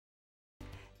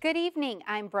Good evening,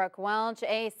 I'm Brooke Welch.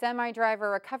 A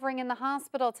semi-driver recovering in the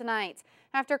hospital tonight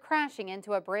after crashing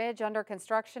into a bridge under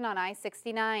construction on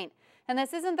I-69. And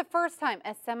this isn't the first time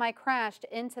a semi crashed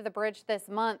into the bridge this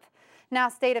month. Now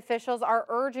state officials are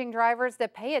urging drivers to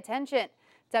pay attention.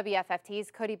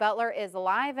 WFFT's Cody Butler is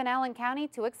live in Allen County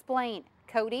to explain.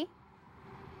 Cody?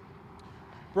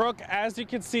 Brooke, as you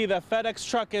can see, the FedEx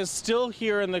truck is still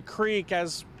here in the creek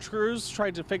as crews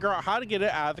tried to figure out how to get it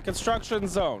out of the construction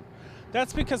zone.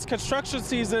 That's because construction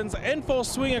season's in full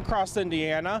swing across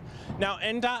Indiana. Now,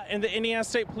 NDOT and the Indiana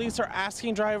State Police are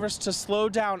asking drivers to slow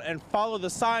down and follow the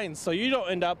signs so you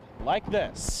don't end up like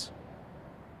this.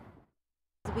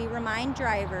 We remind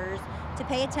drivers to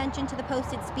pay attention to the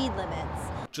posted speed limits.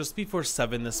 Just before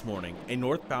 7 this morning, a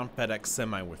northbound FedEx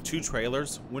semi with 2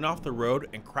 trailers went off the road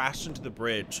and crashed into the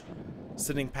bridge,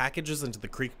 sending packages into the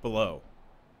creek below.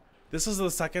 This is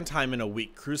the second time in a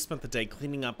week crews spent the day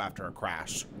cleaning up after a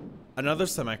crash. Another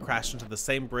semi crashed into the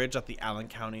same bridge at the Allen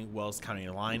County-Wells County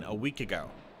line a week ago.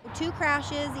 2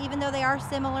 crashes, even though they are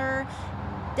similar,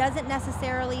 doesn't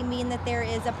necessarily mean that there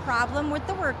is a problem with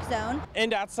the work zone.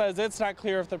 NDOT says it's not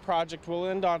clear if the project will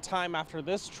end on time after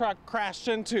this truck crashed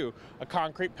into a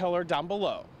concrete pillar down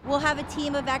below. We'll have a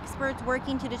team of experts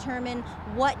working to determine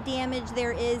what damage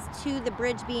there is to the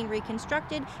bridge being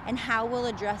reconstructed and how we'll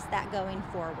address that going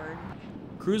forward.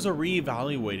 Crews are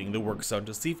re-evaluating the work zone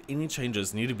to see if any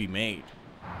changes need to be made.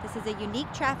 This is a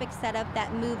unique traffic setup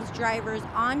that moves drivers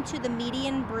onto the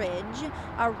median bridge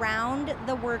around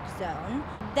the work zone.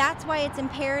 That's why it's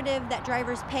imperative that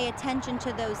drivers pay attention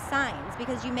to those signs,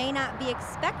 because you may not be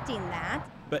expecting that.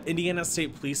 But Indiana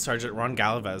State Police Sergeant Ron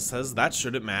Galvez says that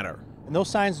shouldn't matter. And those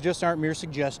signs just aren't mere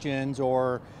suggestions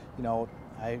or,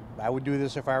 I would do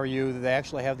this if I were you. They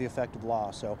actually have the effect of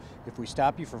law. So if we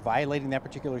stop you for violating that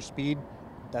particular speed,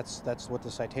 that's what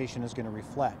the citation is going to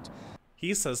reflect.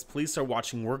 He says police are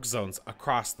watching work zones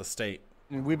across the state.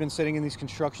 And we've been sitting in these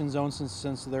construction zones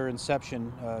since their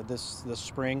inception this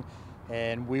spring,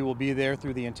 and we will be there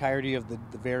through the entirety of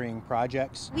the varying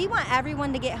projects. We want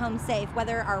everyone to get home safe,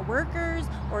 whether our workers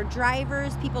or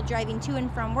drivers, people driving to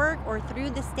and from work or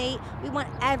through the state. We want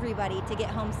everybody to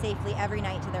get home safely every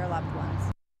night to their loved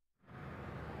ones.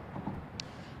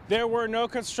 There were no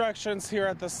constructions here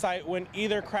at the site when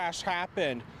either crash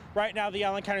happened. Right now, the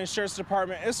Allen County Sheriff's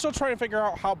Department is still trying to figure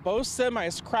out how both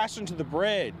semis crashed into the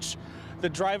bridge. The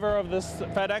driver of this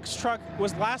FedEx truck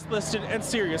was last listed in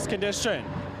serious condition.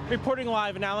 Reporting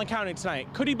live in Allen County tonight,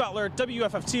 Cody Butler,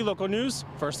 WFFT Local News,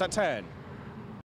 first at 10.